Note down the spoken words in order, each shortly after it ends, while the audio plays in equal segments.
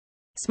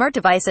Smart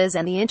devices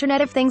and the Internet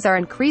of Things are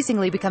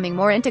increasingly becoming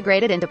more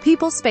integrated into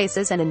people's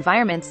spaces and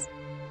environments.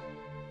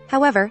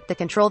 However, to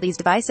control these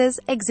devices,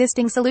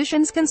 existing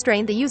solutions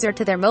constrain the user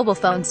to their mobile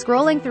phone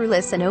scrolling through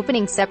lists and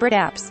opening separate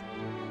apps.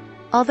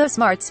 Although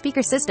smart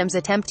speaker systems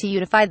attempt to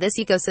unify this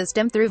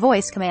ecosystem through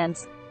voice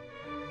commands,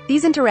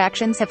 these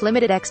interactions have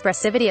limited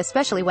expressivity,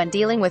 especially when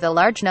dealing with a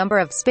large number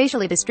of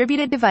spatially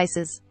distributed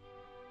devices.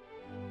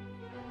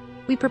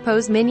 We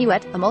propose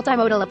Minuet, a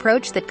multimodal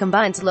approach that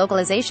combines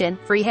localization,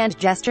 freehand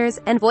gestures,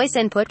 and voice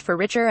input for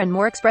richer and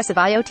more expressive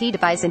IoT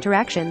device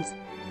interactions.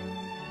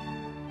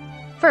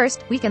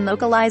 First, we can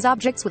localize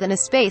objects within a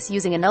space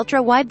using an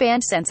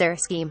ultra-wideband sensor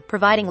scheme,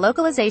 providing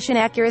localization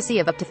accuracy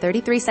of up to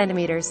 33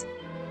 centimeters.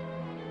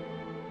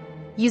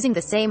 Using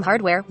the same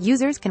hardware,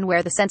 users can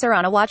wear the sensor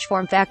on a watch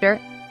form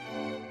factor,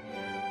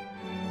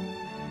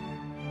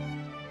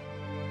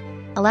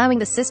 allowing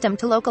the system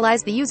to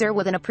localize the user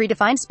within a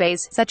predefined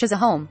space, such as a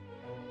home.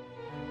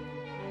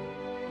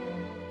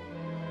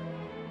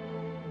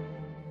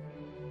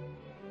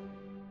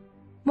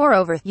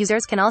 Moreover,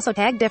 users can also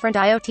tag different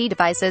IoT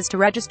devices to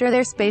register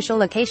their spatial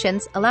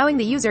locations, allowing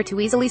the user to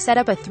easily set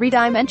up a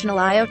three-dimensional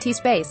IoT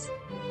space.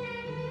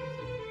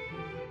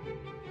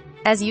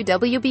 As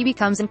UWB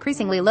becomes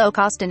increasingly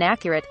low-cost and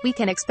accurate, we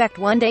can expect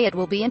one day it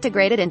will be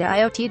integrated into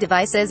IoT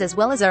devices as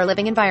well as our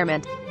living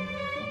environment.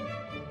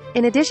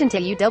 In addition to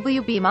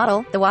UWB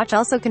model, the watch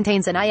also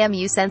contains an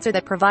IMU sensor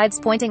that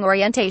provides pointing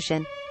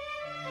orientation.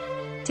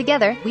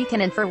 Together, we can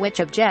infer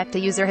which object a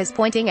user is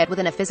pointing at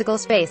within a physical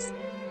space.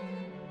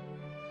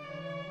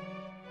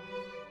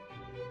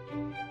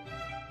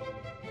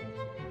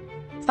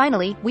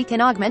 Finally, we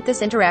can augment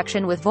this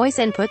interaction with voice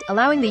input,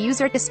 allowing the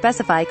user to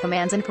specify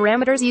commands and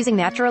parameters using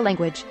natural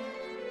language.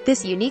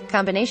 This unique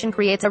combination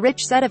creates a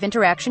rich set of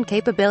interaction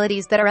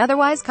capabilities that are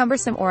otherwise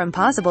cumbersome or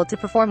impossible to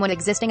perform on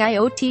existing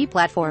IoT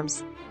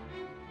platforms.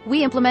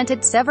 We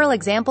implemented several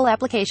example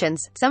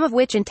applications, some of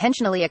which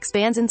intentionally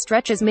expands and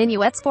stretches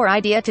Minuet's core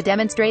idea to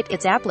demonstrate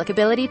its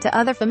applicability to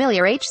other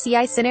familiar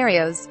HCI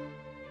scenarios.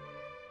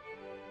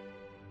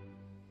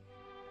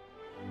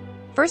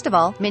 First of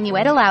all,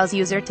 Minuet allows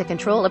user to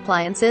control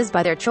appliances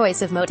by their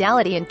choice of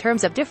modality in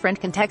terms of different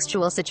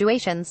contextual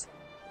situations.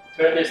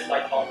 Turn this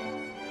light on.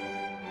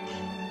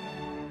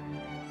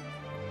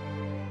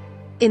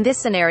 In this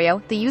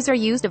scenario, the user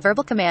used a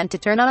verbal command to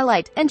turn on a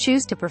light, and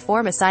choose to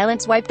perform a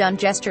silent swipe down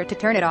gesture to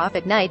turn it off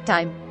at night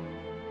time.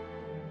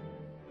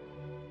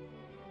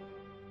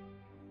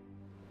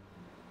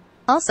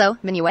 Also,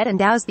 Minuet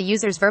endows the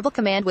user's verbal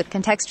command with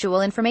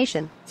contextual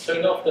information.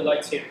 Turn off the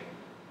lights here.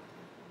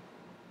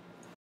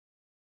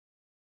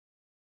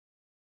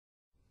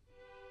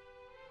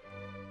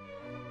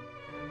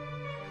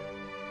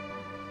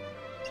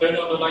 Turn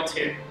on the lights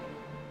here.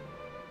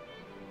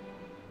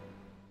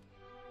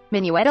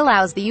 Minuet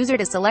allows the user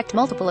to select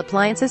multiple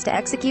appliances to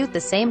execute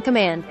the same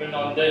command. Turn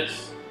on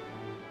this,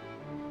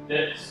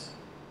 this,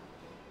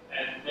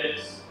 and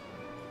this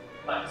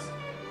lights.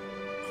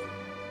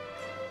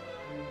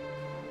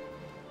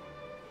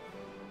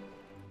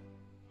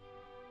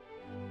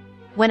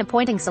 When a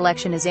pointing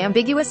selection is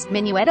ambiguous,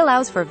 Minuet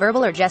allows for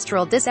verbal or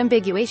gestural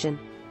disambiguation.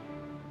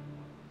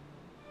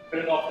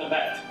 Turn off the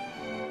mat.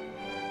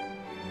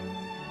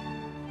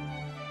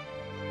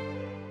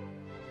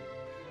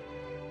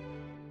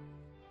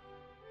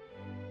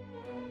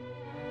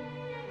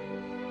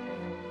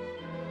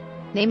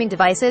 Naming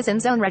devices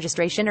and zone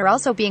registration are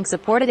also being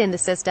supported in the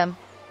system.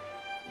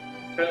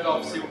 Turn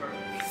off silver.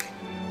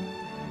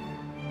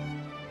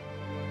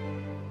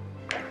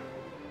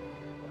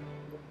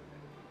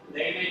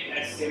 Name it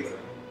as silver.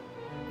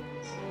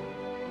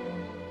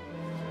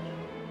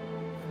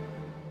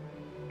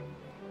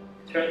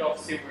 Turn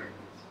off silver.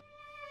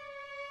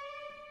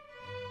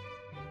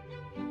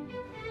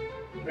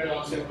 Turn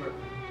on silver.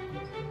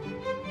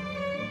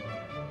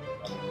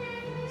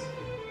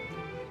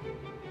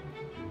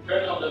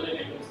 Turn on the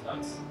living room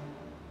lights.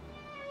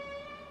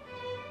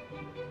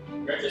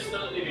 Register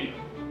the living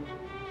room.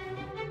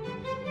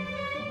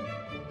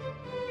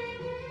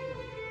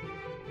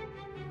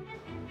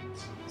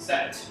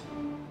 Set.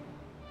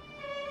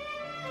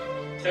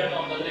 Turn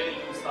on the living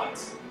room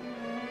lights.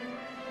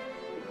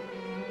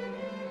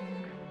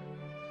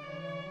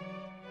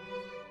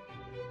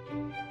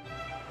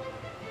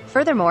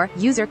 Furthermore,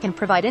 user can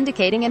provide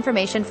indicating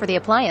information for the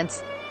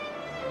appliance.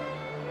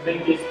 Clean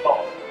this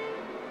ball.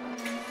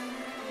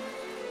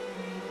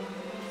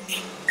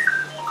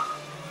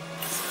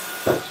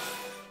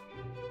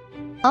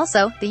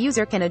 Also, the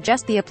user can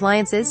adjust the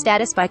appliance's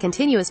status by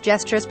continuous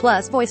gestures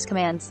plus voice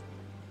commands.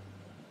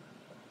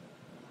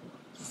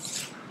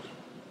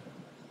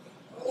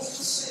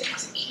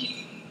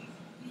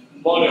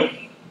 Model.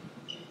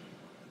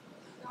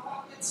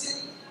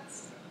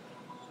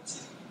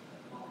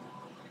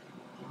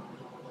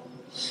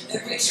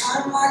 Every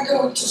time I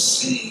go to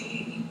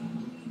sleep,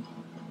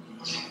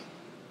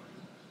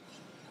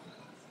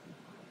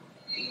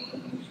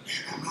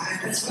 I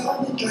might as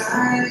well be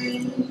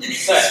blind.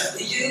 Set.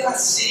 You I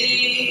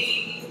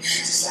see,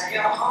 just like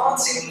you're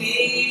haunting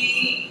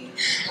me,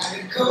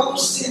 like a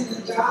ghost in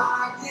the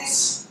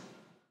darkness.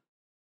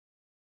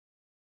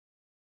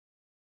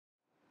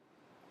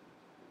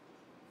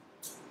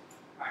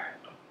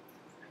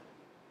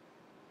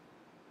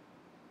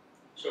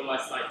 Show my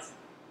slides.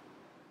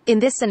 In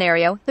this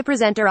scenario, the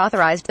presenter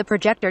authorized the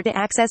projector to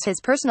access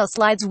his personal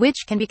slides,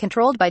 which can be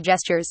controlled by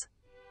gestures.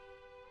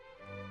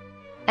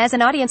 As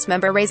an audience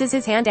member raises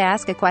his hand to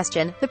ask a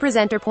question, the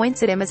presenter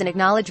points at him as an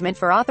acknowledgement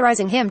for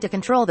authorizing him to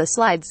control the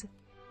slides.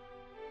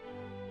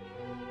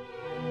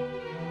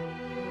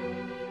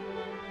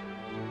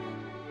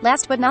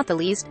 Last but not the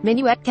least,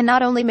 Minuet can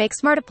not only make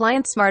smart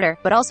appliance smarter,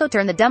 but also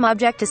turn the dumb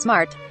object to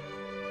smart.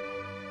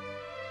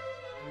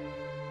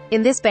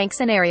 In this bank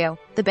scenario,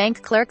 the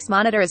bank clerk's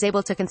monitor is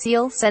able to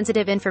conceal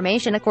sensitive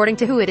information according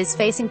to who it is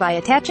facing by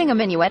attaching a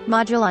Minuet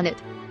module on it.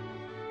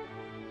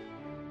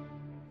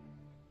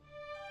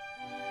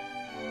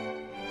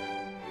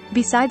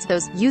 Besides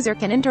those, user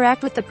can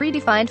interact with the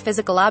predefined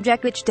physical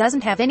object which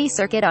doesn't have any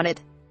circuit on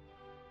it.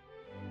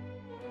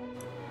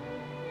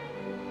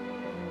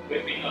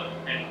 Waking up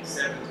at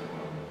 7.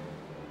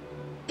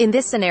 In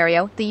this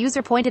scenario, the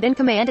user pointed and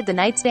commanded the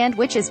nightstand,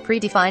 which is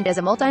predefined as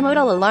a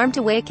multimodal alarm,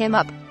 to wake him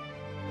up.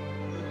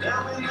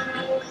 Down in the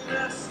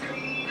morning,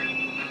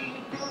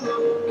 sleep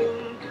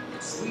alone.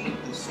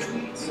 Sweep the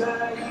streets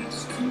I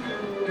used to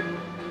know.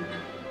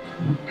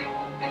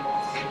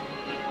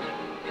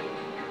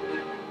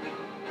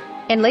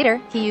 And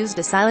later, he used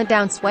a silent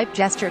down swipe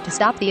gesture to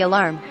stop the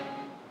alarm.